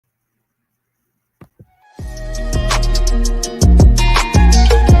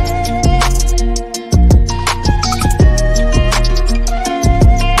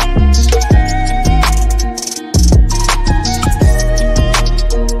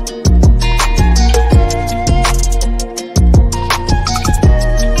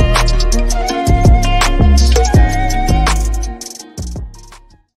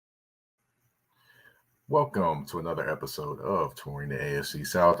to another episode of Touring the AFC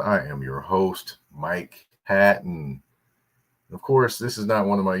South. I am your host, Mike Hatton. Of course, this is not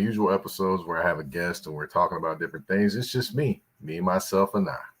one of my usual episodes where I have a guest and we're talking about different things. It's just me, myself, and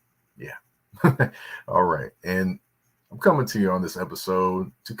I. Yeah. All right. And I'm coming to you on this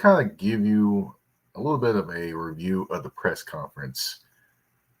episode to kind of give you a little bit of a review of the press conference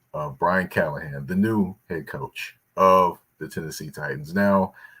of Brian Callahan, the new head coach of the Tennessee Titans.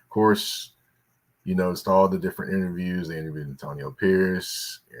 Now, of course, you noticed all the different interviews. They interviewed Antonio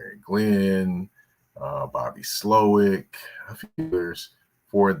Pierce, Aaron Glenn, Bobby Slowick, a few others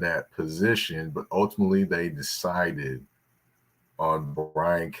for that position. But ultimately, they decided on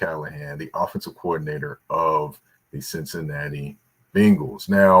Brian Callahan, the offensive coordinator of the Cincinnati Bengals.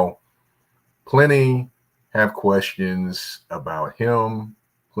 Now, plenty have questions about him.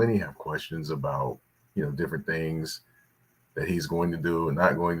 Plenty have questions about, different things that he's going to do and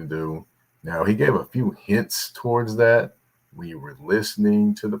not going to do. Now, he gave a few hints towards that when you were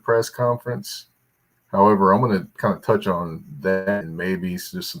listening to the press conference. However, I'm going to kind of touch on that and maybe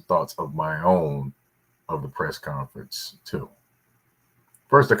just some thoughts of my own of the press conference, too.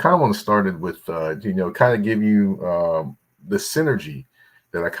 First, I kind of want to start it with, kind of give you the synergy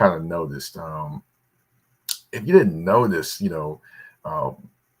that I kind of noticed. If you didn't notice,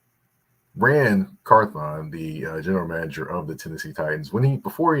 Ran Carthon, the general manager of the Tennessee Titans,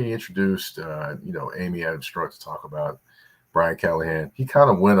 before he introduced, Amy Adams Struck to talk about Brian Callahan, he kind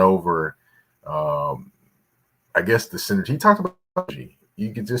of went over, I guess, the synergy. He talked about synergy.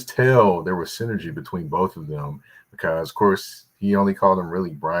 You could just tell there was synergy between both of them because, of course, he only called him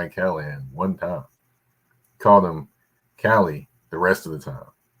really Brian Callahan one time. He called him Callie the rest of the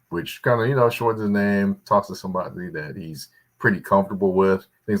time, which kind of, shortens his name, talks to somebody that he's pretty comfortable with,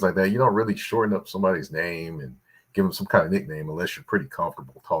 things like that. You don't really shorten up somebody's name and give them some kind of nickname unless you're pretty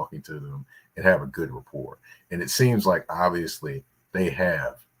comfortable talking to them and have a good rapport. And it seems like obviously they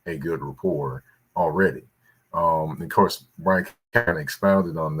have a good rapport already. And of course, Brian kind of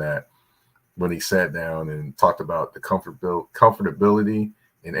expounded on that when he sat down and talked about the comfortability.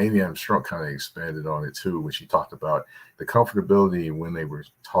 And Amy Armstrong kind of expanded on it too, when she talked about the comfortability when they were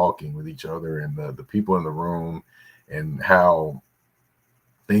talking with each other and the people in the room and how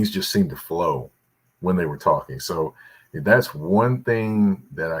things just seemed to flow when they were talking. So that's one thing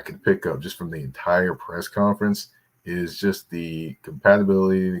that I could pick up just from the entire press conference is just the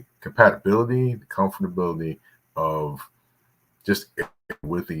compatibility, the comfortability of just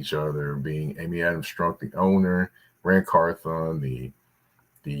with each other, being Amy Adams Strunk, the owner, Rand Carthon,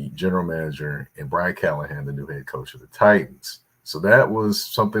 the general manager, and Brian Callahan, the new head coach of the Titans. So that was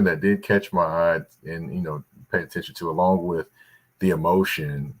something that did catch my eye and, pay attention to, along with the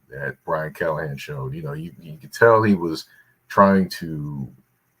emotion that Brian Callahan showed. You could tell he was trying to,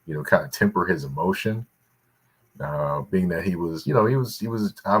 kind of temper his emotion, being that he was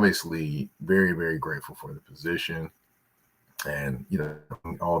obviously very, very grateful for the position and,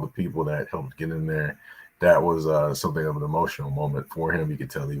 all the people that helped get in there. That was something of an emotional moment for him. You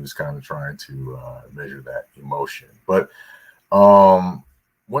could tell he was kind of trying to measure that emotion. But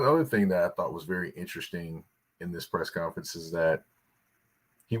one other thing that I thought was very interesting in this press conference is that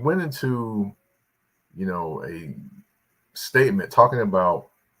he went into, a statement talking about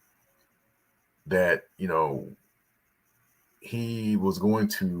that, he was going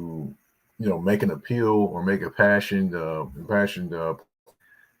to, make an appeal or make a impassioned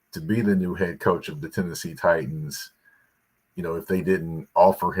to be the new head coach of the Tennessee Titans, if they didn't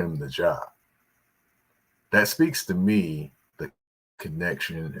offer him the job. That speaks to me the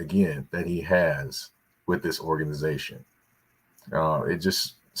connection, again, that he has with this organization. It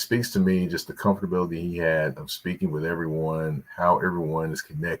just speaks to me just the comfortability he had of speaking with everyone, how everyone is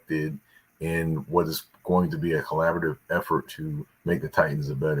connected in what is going to be a collaborative effort to make the Titans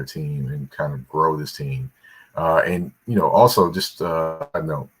a better team and kind of grow this team. And, also just, I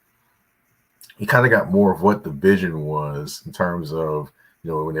know, he kind of got more of what the vision was in terms of,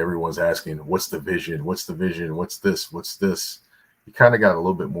 when everyone's asking, what's the vision? What's the vision? What's this? What's this? He kind of got a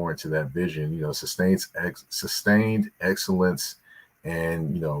little bit more into that vision, sustained excellence.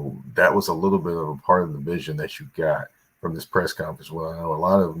 And, that was a little bit of a part of the vision that you got from this press conference. Well, I know a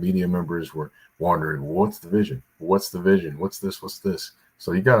lot of media members were wondering, well, what's the vision? What's the vision? What's this? What's this?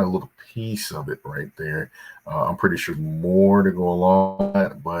 So you got a little piece of it right there. I'm pretty sure more to go along with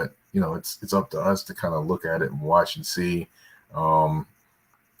that, but, it's up to us to kind of look at it and watch and see. The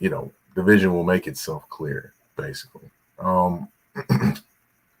vision will make itself clear, basically. Now,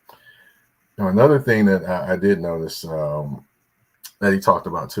 another thing that I did notice that he talked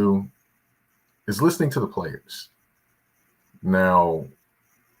about too is listening to the players. Now,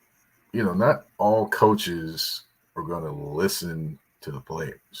 not all coaches are going to listen to the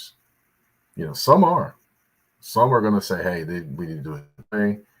players. Some are. Some are going to say, hey, we need to do it this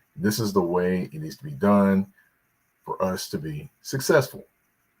way. This is the way it needs to be done for us to be successful.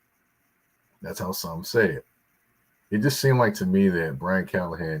 That's how some say it. It just seemed like to me that Brian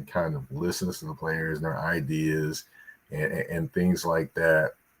Callahan kind of listens to the players and their ideas and things like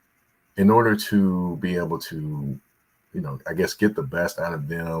that in order to be able to, I guess, get the best out of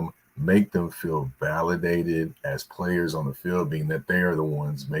them, make them feel validated as players on the field, being that they are the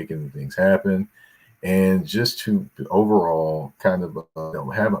ones making things happen, and just to overall kind of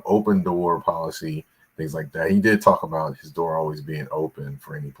have an open door policy, things like that. He did talk about his door always being open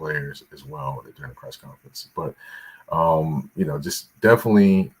for any players as well during the press conference, but just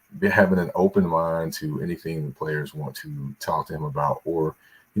definitely having an open mind to anything the players want to talk to him about, or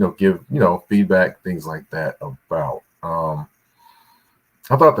give feedback, things like that about.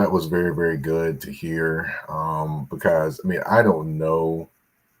 I thought that was very, very good to hear, because I don't know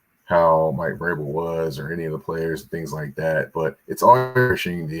how Mike Vrabel was or any of the players and things like that, but it's always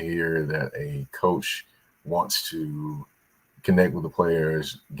refreshing to hear that a coach wants to connect with the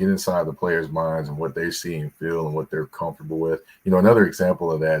players, get inside the players' minds and what they see and feel and what they're comfortable with. Another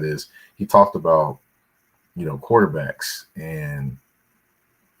example of that is he talked about, quarterbacks and,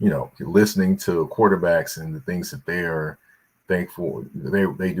 listening to quarterbacks and the things that they are thankful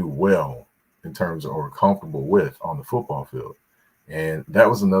they do well in terms of, or comfortable with on the football field. And that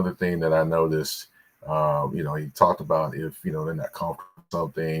was another thing that I noticed. He talked about if, they're not comfortable with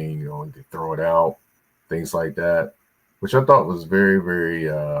something, you can throw it out, things like that, which I thought was very, very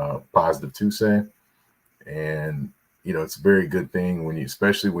positive to say. And, it's a very good thing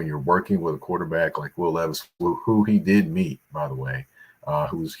especially when you're working with a quarterback like Will Levis, who he did meet, by the way,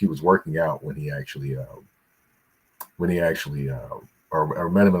 he was working out when he actually or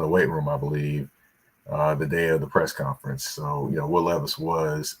met him in the weight room, I believe, the day of the press conference. So, Will Levis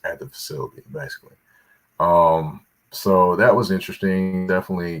was at the facility, basically. So that was interesting.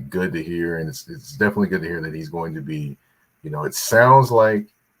 Definitely good to hear. And it's definitely good to hear that he's going to be, it sounds like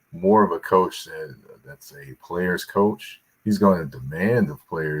more of a coach that's a player's coach. He's going to demand of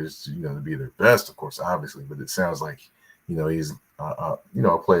players, to be their best, of course, obviously, but it sounds like, he's, a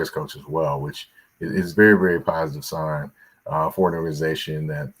player's coach as well, which is very, very positive sign for an organization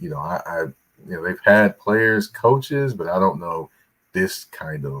that, they've had players, coaches, but I don't know this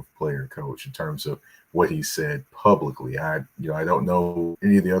kind of player coach in terms of what he said publicly. I don't know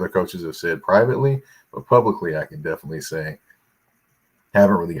any of the other coaches have said privately, but publicly, I can definitely say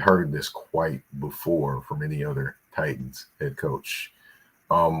haven't really heard this quite before from any other Titans head coach.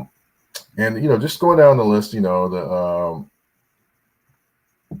 And just going down the list, the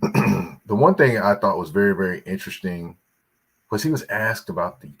the one thing I thought was very, very interesting was he was asked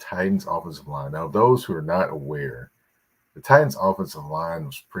about the Titans offensive line. Now, those who are not aware, the Titans offensive line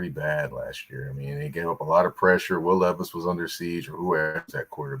was pretty bad last year. They gave up a lot of pressure. Will Levis was under siege, or whoever that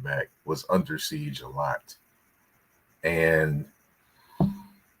quarterback was under siege a lot. And,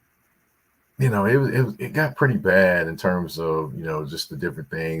 it got pretty bad in terms of, just the different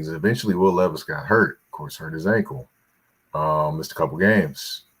things. And eventually Will Levis got hurt, of course, hurt his ankle, missed a couple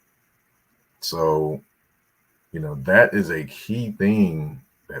games. So, that is a key thing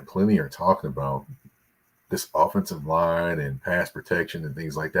that plenty are talking about, this offensive line and pass protection and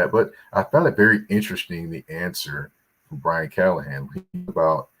things like that. But I found it very interesting, the answer from Brian Callahan.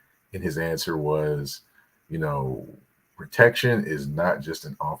 About in his answer was, protection is not just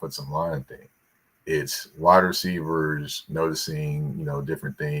an offensive line thing. It's wide receivers noticing,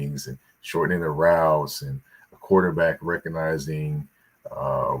 different things and shortening their routes, and a quarterback recognizing,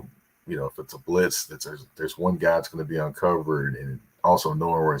 if it's a blitz, there's one guy that's going to be uncovered, and also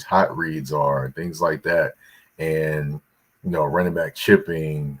knowing where his hot reads are and things like that. And, running back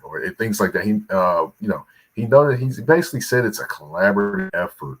chipping or things like that. He noted, he's basically said it's a collaborative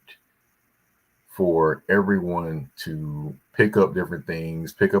effort for everyone to pick up different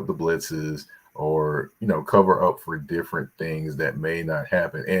things, pick up the blitzes, or, cover up for different things that may not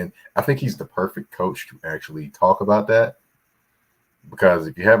happen. And I think he's the perfect coach to actually talk about that. Because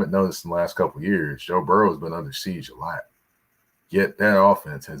if you haven't noticed in the last couple of years, Joe Burrow has been under siege a lot. Yet that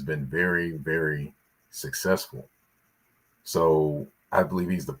offense has been very, very successful. So I believe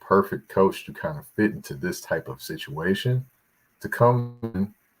he's the perfect coach to kind of fit into this type of situation, to come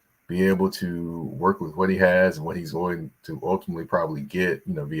and be able to work with what he has and what he's going to ultimately probably get,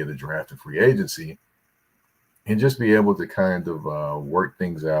 via the draft and free agency, and just be able to kind of work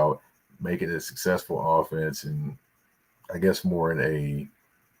things out, make it a successful offense, and I guess more in a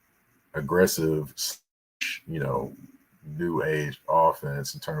aggressive, new age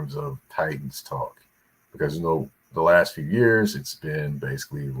offense in terms of Titans talk, because the last few years it's been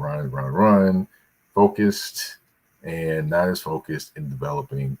basically run, focused, and not as focused in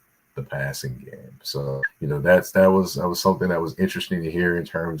developing the passing game. So that was something that was interesting to hear in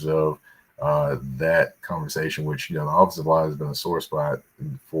terms of that conversation, which the offensive line has been a sore spot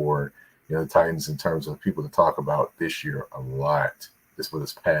for the Titans in terms of people to talk about this year a lot.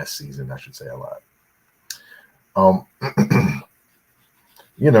 This past season, I should say, a lot.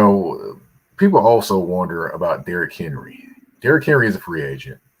 People also wonder about Derrick Henry. Derrick Henry is a free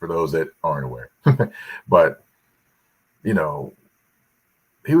agent, for those that aren't aware. But,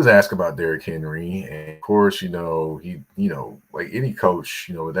 he was asked about Derrick Henry, and of course, he, like any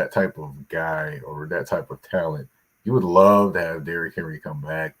coach, with that type of guy or that type of talent, you would love to have Derrick Henry come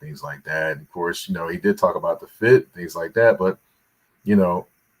back, things like that. And of course, he did talk about the fit, things like that. But, in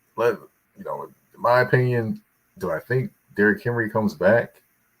my opinion, do I think Derrick Henry comes back?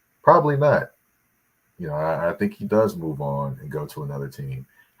 Probably not. I think he does move on and go to another team.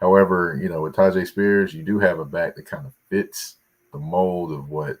 However, with Tajay Spears, you do have a back that kind of fits the mold of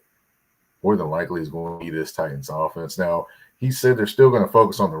what more than likely is going to be this Titans offense. Now, he said they're still going to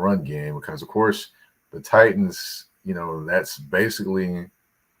focus on the run game because, of course, the Titans, that's basically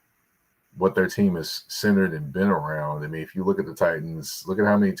what their team is centered and been around. I mean, if you look at the Titans, look at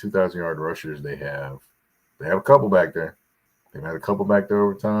how many 2,000-yard rushers they have. They have a couple back there. They've had a couple back there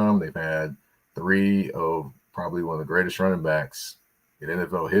over time. They've had 3 of probably one of the greatest running backs in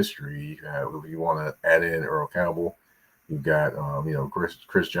NFL history. If you want to add in Earl Campbell, you've got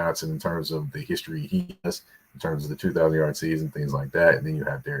Chris Johnson in terms of the history he has, in terms of the 2,000-yard season, things like that. And then you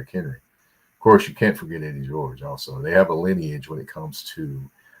have Derrick Henry. Of course, you can't forget Eddie George also. They have a lineage when it comes to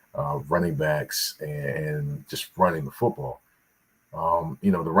running backs and just running the football.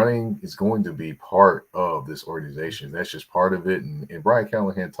 The running is going to be part of this organization. That's just part of it. And Brian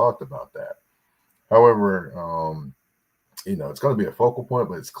Callahan talked about that. However, it's going to be a focal point,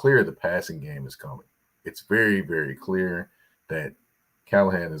 but it's clear the passing game is coming. It's very, very clear that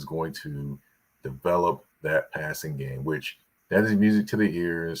Callahan is going to develop that passing game, which that is music to the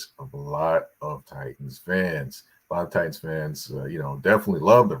ears of a lot of Titans fans. A lot of Titans fans, definitely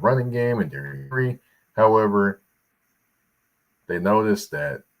love the running game and Derrick Henry. However, they notice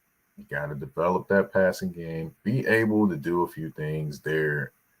that you got to develop that passing game, be able to do a few things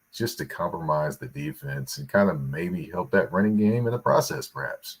there just to compromise the defense and kind of maybe help that running game in the process,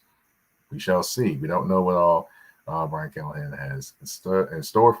 perhaps. We shall see. We don't know what all Brian Callahan has in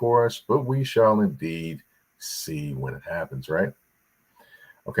store for us, but we shall indeed see when it happens, right?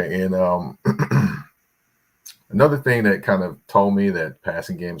 Okay, and another thing that kind of told me that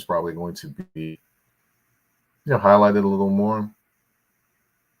passing game is probably going to be highlighted a little more,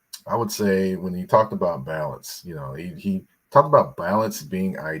 I would say when he talked about balance, he talked about balance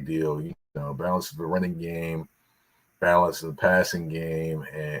being ideal, balance of the running game, balance of the passing game,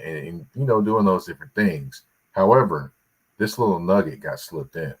 and doing those different things. However, this little nugget got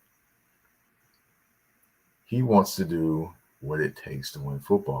slipped in. He wants to do what it takes to win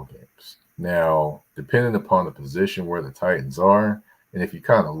football games. Now, depending upon the position where the Titans are, and if you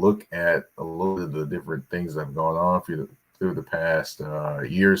kind of look at a little bit of the different things that have gone on through the past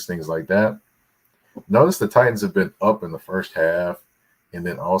years, things like that, notice the Titans have been up in the first half, and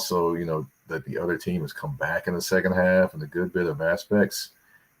then also, that the other team has come back in the second half in a good bit of aspects.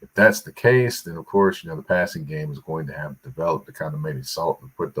 If that's the case, then, of course, the passing game is going to have to develop to kind of maybe salt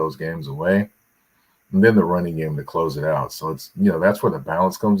and put those games away, and then the running game to close it out. So it's, that's where the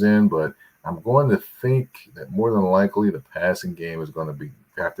balance comes in. But I'm going to think that more than likely the passing game is going to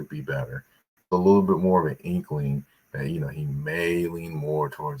have to be better. A little bit more of an inkling that, he may lean more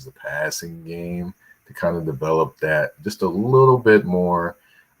towards the passing game to kind of develop that just a little bit more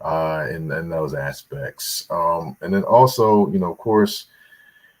in those aspects. And then also, of course,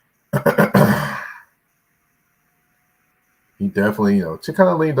 he definitely, to kind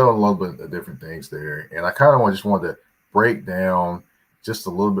of lean on a little bit of different things there. And I kind of just wanted to break down just a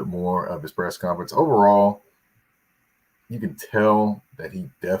little bit more of his press conference. Overall, you can tell that he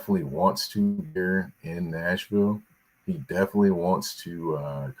definitely wants to be here in Nashville. He definitely wants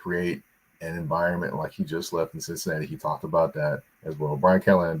to create an environment like he just left in Cincinnati. He talked about that as well. Brian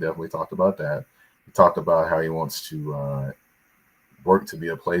Callahan definitely talked about that. He talked about how he wants to work to be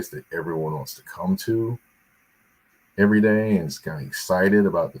a place that everyone wants to come to every day and is kind of excited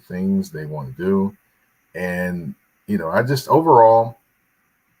about the things they want to do. And,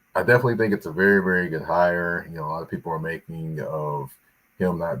 I definitely think it's a very, very good hire. A lot of people are making of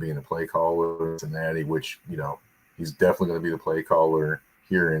him not being a play caller in Cincinnati, which, he's definitely going to be the play caller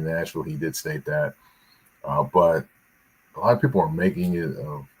here in Nashville. He did state that. But a lot of people are making it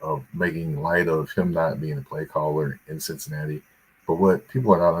of making light of him not being a play caller in Cincinnati. But what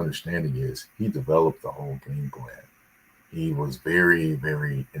people are not understanding is he developed the whole game plan. He was very,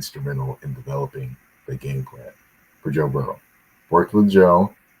 very instrumental in developing the game plan for Joe Burrow. Worked with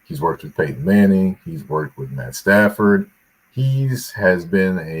Joe. He's worked with Peyton Manning. He's worked with Matt Stafford. He's has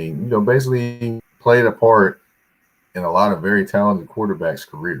been basically played a part in a lot of very talented quarterbacks'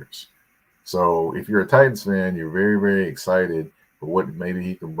 careers. So if you're a Titans fan, you're very, very excited for what maybe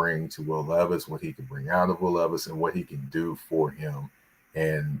he can bring to Will Levis, what he can bring out of Will Levis, and what he can do for him.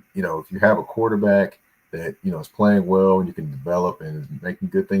 And, if you have a quarterback that, is playing well and you can develop and is making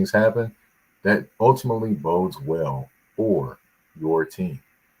good things happen, that ultimately bodes well for your team.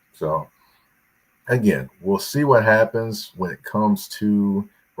 So, again, we'll see what happens when it comes to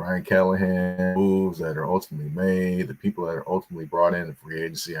Brian Callahan, moves that are ultimately made, the people that are ultimately brought in free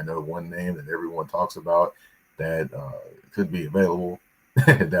agency. I know one name that everyone talks about that could be available.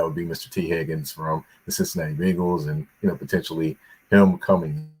 That would be Mr. T. Higgins from the Cincinnati Bengals, and potentially him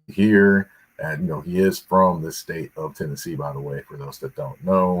coming here. And he is from the state of Tennessee, by the way, for those that don't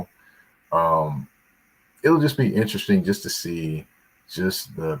know. It'll just be interesting just to see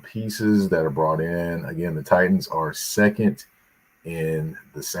just the pieces that are brought in. Again, the Titans are second in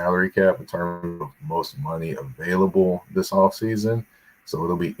the salary cap in terms of most money available this offseason. So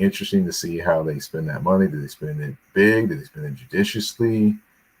it'll be interesting to see how they spend that money. Do they spend it big? Do they spend it judiciously?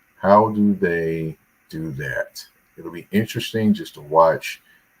 How do they do that? It'll be interesting just to watch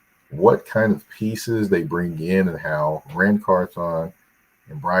what kind of pieces they bring in and how Rand Carthon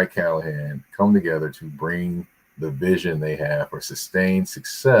and Brian Callahan come together to bring the vision they have for sustained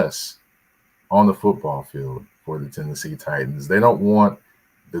success on the football field for the Tennessee Titans. They don't want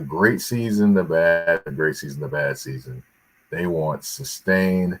the great season, the great season, the bad season. They want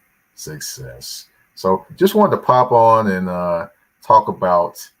sustained success. So just wanted to pop on and talk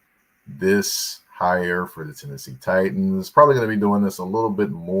about this hire for the Tennessee Titans. Probably going to be doing this a little bit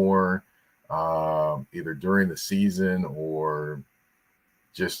more either during the season or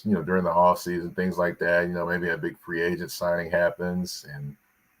just, during the off season, things like that. Maybe a big free agent signing happens and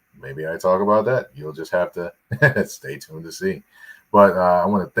maybe I talk about that. You'll just have to stay tuned to see. But I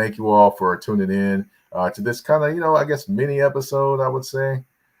want to thank you all for tuning in to this kind of, I guess, mini episode, I would say.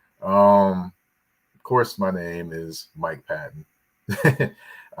 Of course, my name is Mike Patton.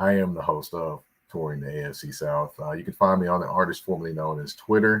 I am the host of Touring the AFC South. You can find me on the artist formerly known as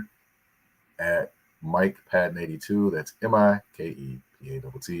Twitter at Mike Patton 82. That's MikePatton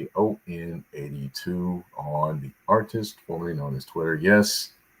 82 on the artist formerly known as Twitter.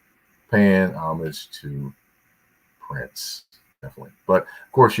 Yes, paying homage to Prince, definitely. But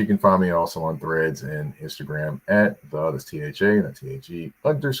of course, you can find me also on Threads and Instagram at that's THA, not THE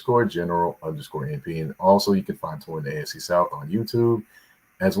 _general_NP. And also, you can find Touring the AFC South on YouTube,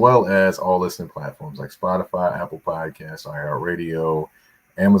 as well as all listening platforms like Spotify, Apple Podcasts, iHeartRadio,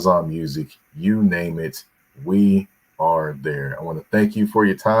 Amazon Music, you name it, we are there. I want to thank you for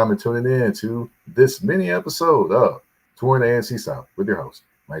your time and tuning in to this mini episode of Touring the AFC South with your host,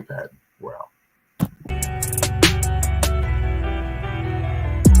 Mike Patton. We're out.